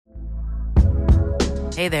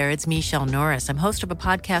Hey there, it's Michelle Norris. I'm host of a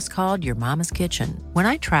podcast called Your Mama's Kitchen. When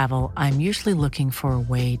I travel, I'm usually looking for a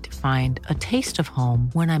way to find a taste of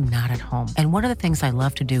home when I'm not at home. And one of the things I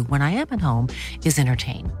love to do when I am at home is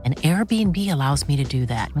entertain. And Airbnb allows me to do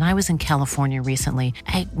that. When I was in California recently,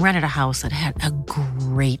 I rented a house that had a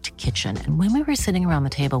great kitchen. And when we were sitting around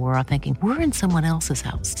the table, we were all thinking, we're in someone else's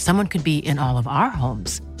house. Someone could be in all of our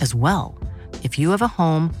homes as well. If you have a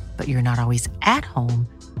home, but you're not always at home,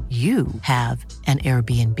 you have an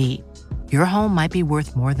Airbnb. Your home might be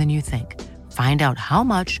worth more than you think. Find out how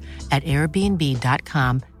much at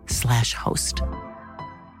airbnb.com/host.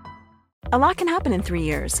 A lot can happen in 3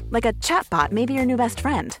 years, like a chatbot may be your new best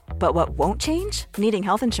friend. But what won't change? Needing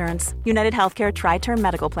health insurance. United Healthcare Tri-Term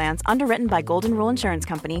Medical Plans, underwritten by Golden Rule Insurance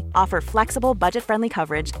Company, offer flexible, budget-friendly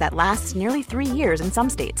coverage that lasts nearly 3 years in some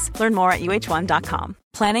states. Learn more at uh1.com.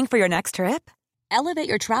 Planning for your next trip? Elevate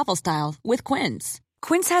your travel style with Quince.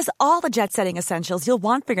 Quince has all the jet-setting essentials you'll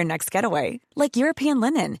want for your next getaway, like European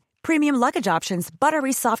linen, premium luggage options,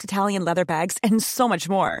 buttery soft Italian leather bags, and so much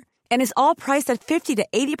more. And is all priced at 50 to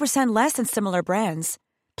 80% less than similar brands.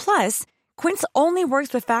 Plus, Quince only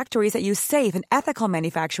works with factories that use safe and ethical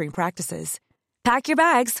manufacturing practices. Pack your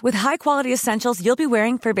bags with high-quality essentials you'll be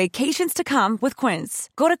wearing for vacations to come with Quince.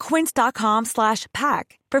 Go to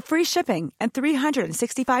quince.com/pack for free shipping and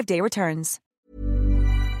 365-day returns.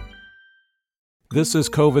 This is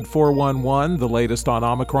COVID 411, the latest on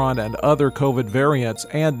Omicron and other COVID variants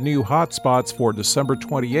and new hotspots for December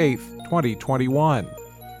 28th, 2021.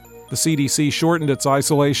 The CDC shortened its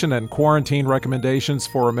isolation and quarantine recommendations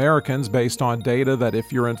for Americans based on data that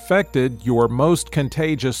if you're infected, you're most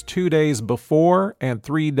contagious 2 days before and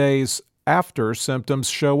 3 days after symptoms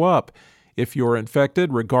show up. If you're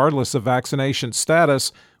infected, regardless of vaccination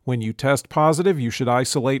status, when you test positive, you should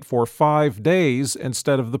isolate for 5 days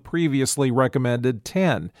instead of the previously recommended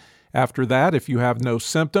 10. After that, if you have no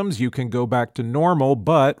symptoms, you can go back to normal,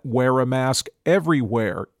 but wear a mask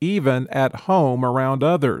everywhere, even at home around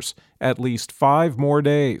others, at least 5 more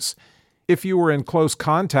days. If you were in close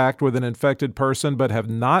contact with an infected person but have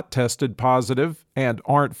not tested positive and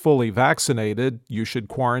aren't fully vaccinated, you should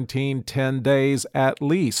quarantine 10 days at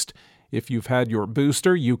least. If you've had your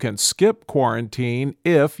booster, you can skip quarantine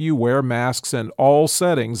if you wear masks in all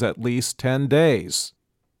settings at least 10 days.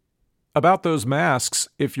 About those masks,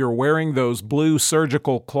 if you're wearing those blue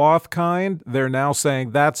surgical cloth kind, they're now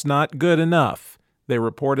saying that's not good enough. They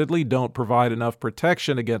reportedly don't provide enough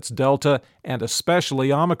protection against Delta and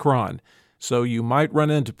especially Omicron. So you might run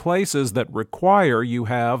into places that require you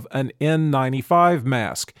have an N95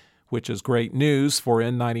 mask, which is great news for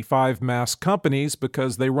N95 mask companies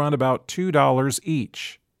because they run about $2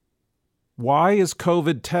 each. Why is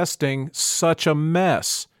COVID testing such a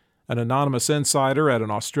mess? An anonymous insider at an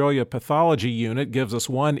Australia pathology unit gives us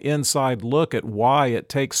one inside look at why it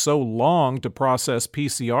takes so long to process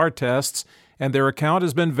PCR tests, and their account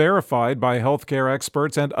has been verified by healthcare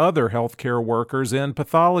experts and other healthcare workers in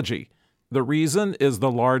pathology. The reason is the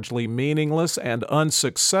largely meaningless and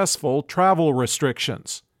unsuccessful travel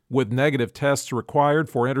restrictions. With negative tests required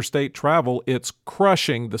for interstate travel, it's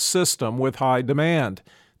crushing the system with high demand.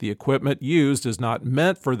 The equipment used is not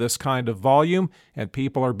meant for this kind of volume, and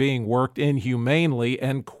people are being worked inhumanely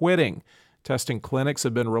and quitting. Testing clinics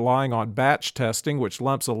have been relying on batch testing, which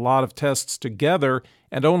lumps a lot of tests together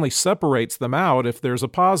and only separates them out if there's a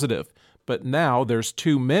positive. But now there's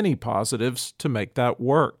too many positives to make that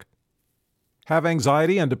work. Have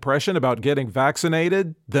anxiety and depression about getting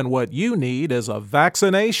vaccinated? Then what you need is a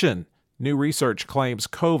vaccination. New research claims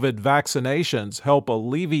COVID vaccinations help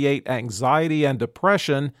alleviate anxiety and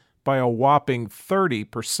depression by a whopping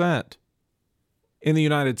 30%. In the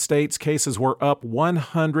United States, cases were up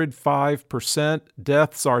 105%,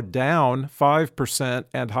 deaths are down 5%,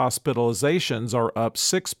 and hospitalizations are up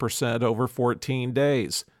 6% over 14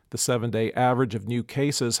 days. The 7-day average of new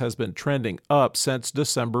cases has been trending up since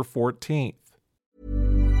December 14th.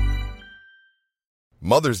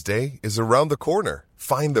 Mother's Day is around the corner.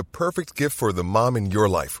 Find the perfect gift for the mom in your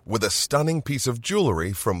life with a stunning piece of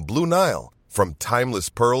jewelry from Blue Nile. From timeless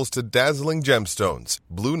pearls to dazzling gemstones,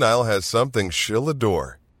 Blue Nile has something she'll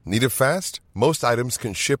adore. Need it fast? Most items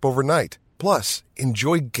can ship overnight. Plus,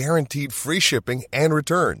 enjoy guaranteed free shipping and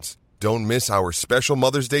returns. Don't miss our special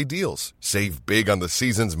Mother's Day deals. Save big on the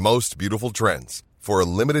season's most beautiful trends. For a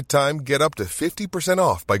limited time, get up to 50%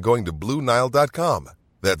 off by going to BlueNile.com.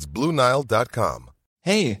 That's BlueNile.com.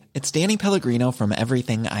 Hey, it's Danny Pellegrino from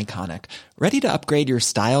Everything Iconic. Ready to upgrade your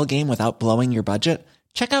style game without blowing your budget?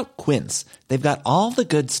 Check out Quince. They've got all the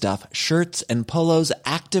good stuff, shirts and polos,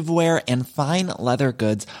 activewear, and fine leather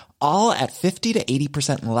goods, all at 50 to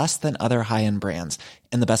 80% less than other high-end brands.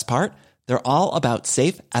 And the best part? They're all about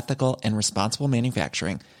safe, ethical, and responsible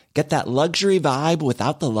manufacturing. Get that luxury vibe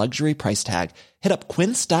without the luxury price tag. Hit up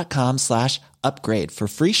quince.com/upgrade for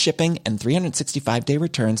free shipping and 365-day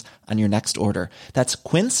returns on your next order. That's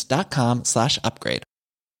quince.com/upgrade.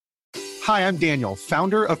 Hi, I'm Daniel,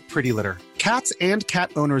 founder of Pretty Litter. Cats and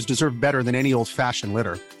cat owners deserve better than any old-fashioned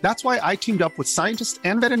litter. That's why I teamed up with scientists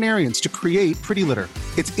and veterinarians to create Pretty Litter.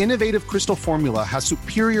 Its innovative crystal formula has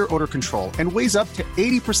superior odor control and weighs up to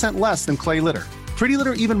 80% less than clay litter. Pretty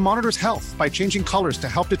Litter even monitors health by changing colors to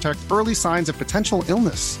help detect early signs of potential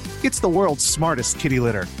illness. It's the world's smartest kitty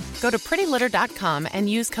litter. Go to prettylitter.com and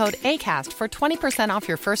use code ACAST for 20% off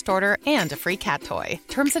your first order and a free cat toy.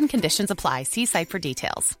 Terms and conditions apply. See site for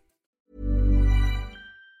details.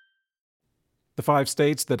 The 5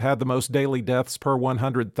 states that had the most daily deaths per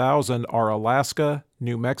 100,000 are Alaska,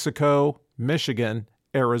 New Mexico, Michigan,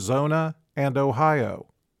 Arizona, and Ohio.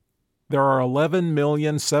 There are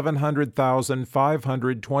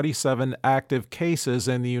 11,700,527 active cases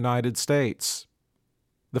in the United States.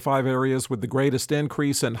 The 5 areas with the greatest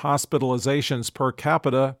increase in hospitalizations per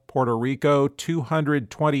capita: Puerto Rico,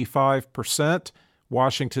 225%,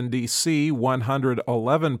 Washington, D.C.,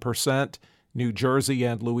 111%, New Jersey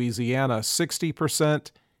and Louisiana,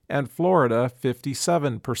 60%, and Florida,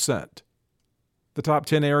 57%. The top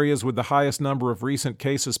 10 areas with the highest number of recent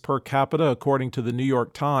cases per capita, according to the New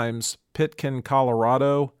York Times: Pitkin,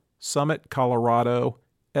 Colorado; Summit, Colorado;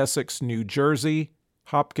 Essex, New Jersey;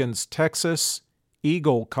 Hopkins, Texas;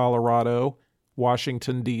 Eagle, Colorado;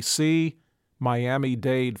 Washington, D.C.,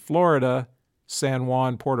 Miami-Dade, Florida; San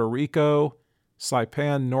Juan, Puerto Rico;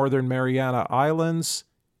 Saipan, Northern Mariana Islands;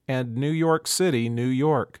 and New York City, New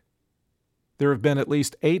York. There have been at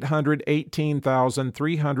least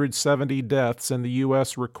 818,370 deaths in the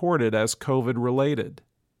U.S. recorded as COVID-related.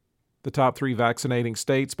 The top 3 vaccinating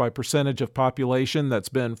states by percentage of population that's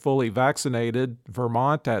been fully vaccinated: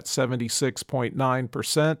 Vermont at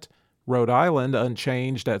 76.9%, Rhode Island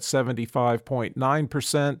unchanged at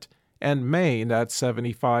 75.9%, and Maine at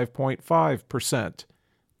 75.5%.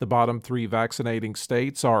 The bottom 3 vaccinating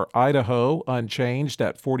states are Idaho, unchanged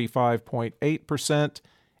at 45.8%,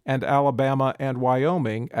 and Alabama and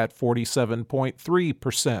Wyoming at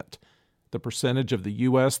 47.3%. The percentage of the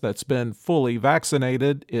U.S. that's been fully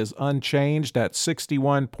vaccinated is unchanged at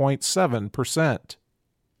 61.7%.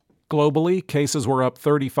 Globally, cases were up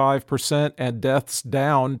 35% and deaths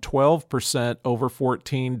down 12% over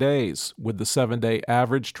 14 days, with the 7-day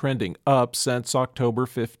average trending up since October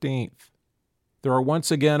 15th. There are once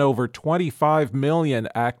again over 25 million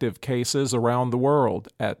active cases around the world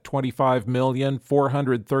at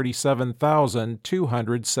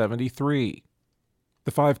 25,437,273.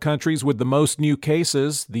 The 5 countries with the most new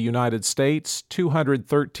cases: the United States,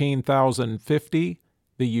 213,050,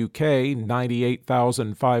 the UK,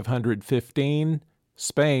 98,515,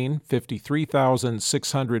 Spain,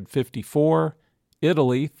 53,654,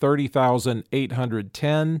 Italy,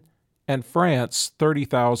 30,810, and France,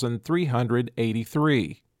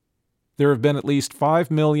 30,383. There have been at least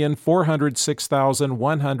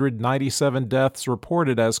 5,406,197 deaths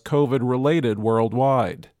reported as COVID-related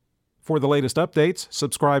worldwide. For the latest updates,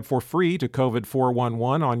 subscribe for free to COVID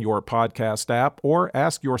 411 on your podcast app, or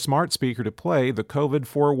ask your smart speaker to play the COVID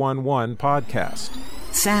 411 podcast.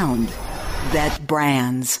 Sound that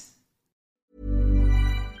brands.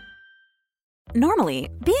 Normally,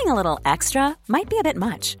 being a little extra might be a bit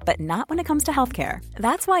much, but not when it comes to healthcare.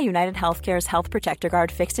 That's why United Healthcare's Health Protector Guard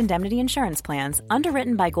fixed indemnity insurance plans,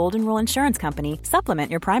 underwritten by Golden Rule Insurance Company, supplement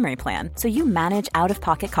your primary plan so you manage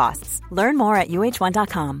out-of-pocket costs. Learn more at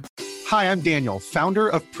uh1.com. Hi, I'm Daniel, founder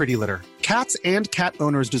of Pretty Litter. Cats and cat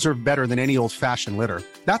owners deserve better than any old-fashioned litter.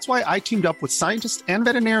 That's why I teamed up with scientists and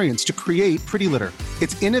veterinarians to create Pretty Litter.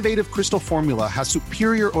 Its innovative crystal formula has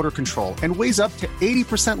superior odor control and weighs up to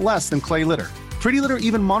 80% less than clay litter. Pretty Litter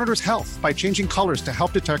even monitors health by changing colors to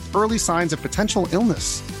help detect early signs of potential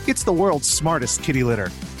illness. It's the world's smartest kitty litter.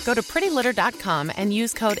 Go to prettylitter.com and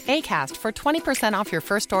use code ACAST for 20% off your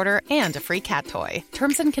first order and a free cat toy.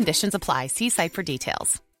 Terms and conditions apply. See site for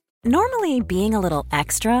details. Normally, being a little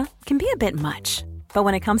extra can be a bit much, but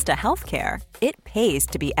when it comes to healthcare, it pays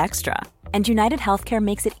to be extra. And United Healthcare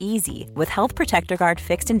makes it easy with Health Protector Guard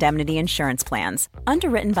fixed indemnity insurance plans.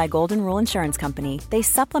 Underwritten by Golden Rule Insurance Company, they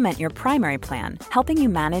supplement your primary plan, helping you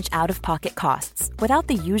manage out-of-pocket costs without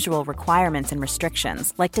the usual requirements and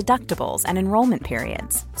restrictions like deductibles and enrollment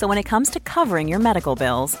periods. So when it comes to covering your medical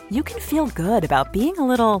bills, you can feel good about being a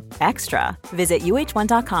little extra. Visit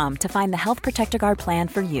uh1.com to find the Health Protector Guard plan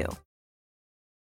for you.